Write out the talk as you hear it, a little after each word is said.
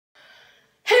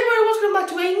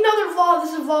welcome back to another vlog.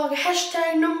 This is vlog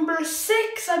hashtag number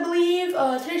 6, I believe.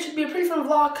 Today should be a pretty fun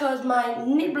vlog because my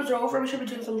neighbors are over. We should be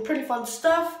doing some pretty fun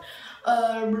stuff.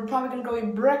 We're probably gonna go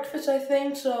eat breakfast, I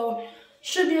think. So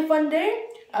should be a fun day.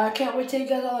 I can't wait to take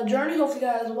you guys on a journey. Hopefully you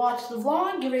guys watch the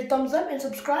vlog, give it a thumbs up, and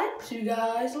subscribe. See you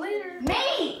guys later.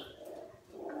 Me!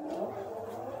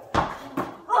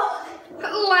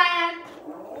 Lad.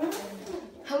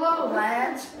 Hello,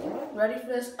 lads. Ready for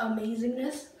this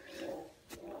amazingness?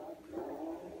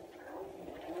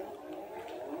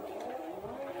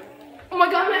 Oh my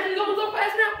god, man, he's going so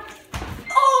fast now.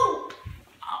 Oh!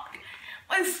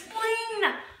 My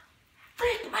spleen!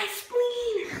 Frick, my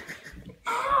spleen!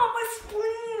 Oh, my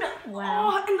spleen!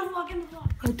 Wow. Oh, in the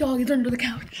vlog. My dog is under the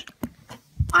couch.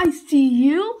 I see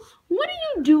you. What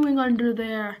are you doing under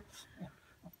there?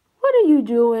 What are you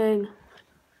doing?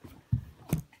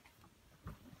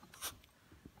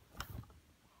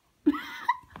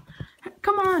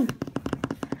 Come on.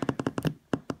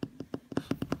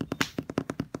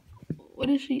 What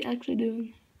is she actually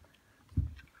doing?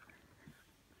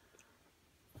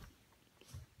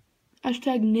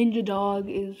 Hashtag ninja dog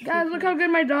is... Guys, look how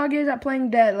good my dog is at playing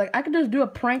dead. Like, I could just do a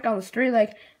prank on the street.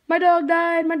 Like, my dog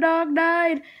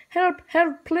died. Help,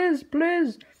 please.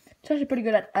 She's actually pretty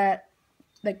good at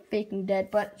like, faking dead.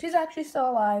 But she's actually still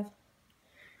alive.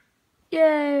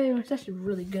 Yay. She's actually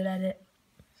really good at it.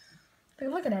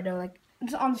 Like, look at that, though. Like,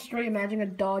 just on the street, imagine a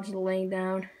dog just laying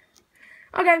down.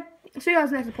 Okay, see you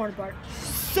guys next important part.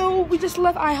 So we just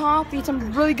left IHOP, ate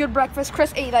some really good breakfast.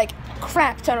 Chris ate like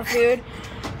crap ton of food.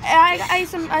 And I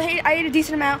ate a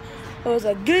decent amount. It was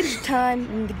a good time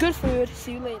and good food.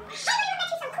 See you later.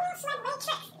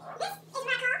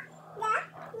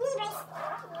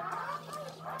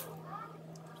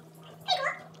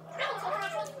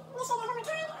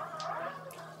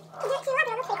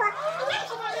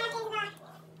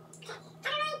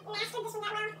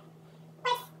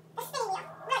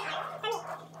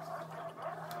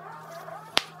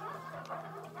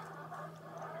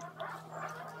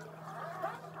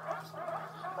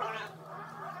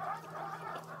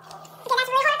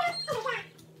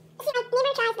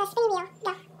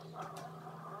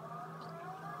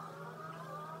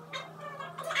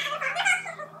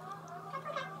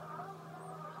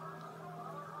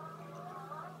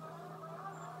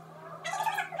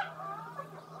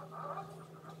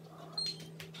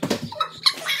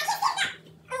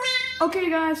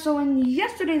 Okay guys, so in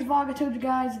yesterday's vlog I told you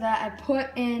guys that I put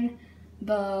in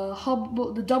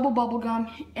the double bubble gum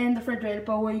in the refrigerator,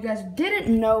 but what you guys didn't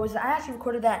know is that I actually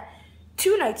recorded that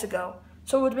 2 nights ago.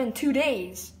 So it would have been 2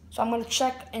 days. So I'm gonna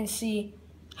check and see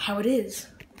how it is.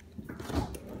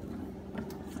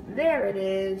 There it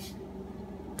is.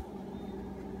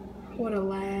 What a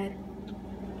lad.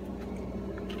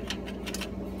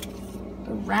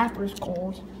 The wrapper's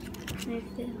cold. Me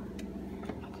too.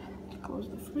 Close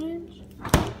the fridge.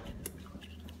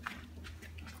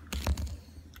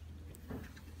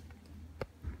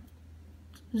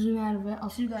 Zoom out of it. I'll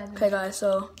see you guys. Okay, guys,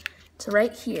 so it's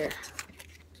right here.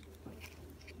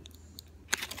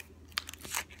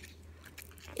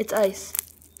 It's ice.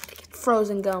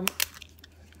 Frozen gum.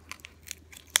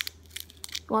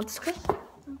 You want this, Chris?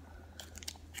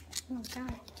 Oh,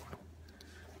 God.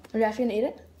 Are you actually gonna eat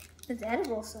it? It's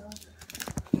edible, so.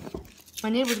 My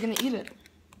neighbor's gonna eat it.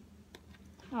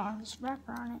 Oh, there's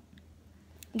wrapper on it.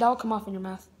 That will come off in your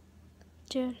mouth.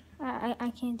 Dude,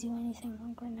 I can't do anything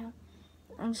wrong right now.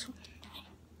 I'm just...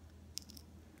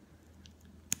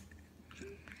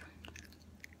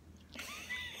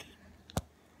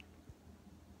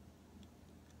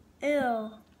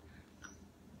 Ew.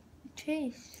 It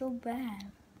tastes so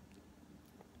bad.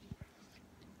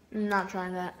 I'm not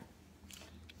trying that.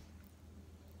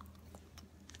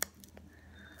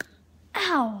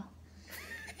 Ow!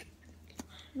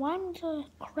 Why am I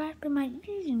cracking my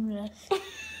eating this?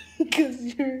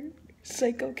 Because you're a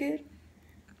psycho kid.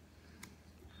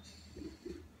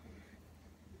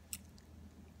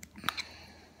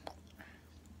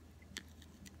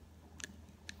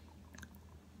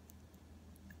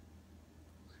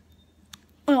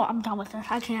 Oh, I'm done with this.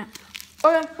 I can't.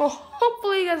 Okay, well,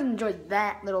 hopefully you guys enjoyed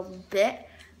that little bit.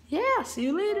 Yeah, see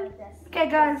you later. Okay,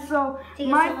 guys, so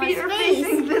my feet are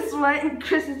facing this way and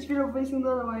Chris's feet are facing the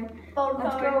other way.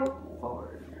 Let's go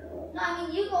forward. No, I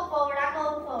mean, you go forward, I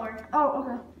go forward. Oh,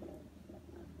 okay.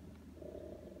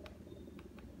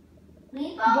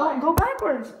 Lean forward. Go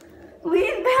backwards.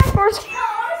 Lean backwards.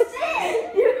 No,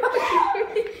 sit.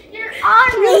 You're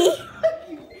on me.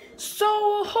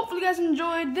 So, hopefully you guys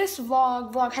enjoyed this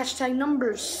vlog hashtag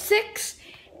number 6.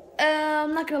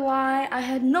 I'm not gonna lie, I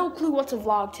had no clue what to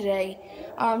vlog today.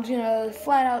 I'm just gonna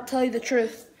flat out tell you the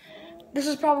truth. This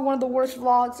is probably one of the worst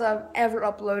vlogs I've ever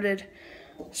uploaded.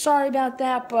 Sorry about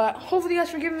that, but hopefully you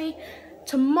guys forgive me.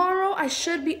 Tomorrow I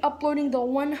should be uploading the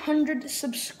 100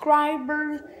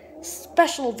 subscriber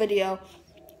special video.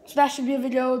 So that should be a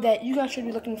video that you guys should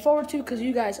be looking forward to because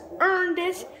you guys earned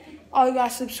it. All you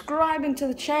guys subscribing to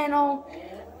the channel.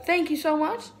 Thank you so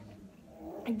much.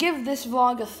 Give this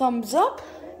vlog a thumbs up.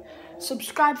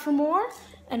 Subscribe for more.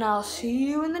 And I'll see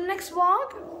you in the next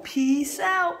vlog. Peace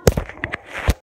out.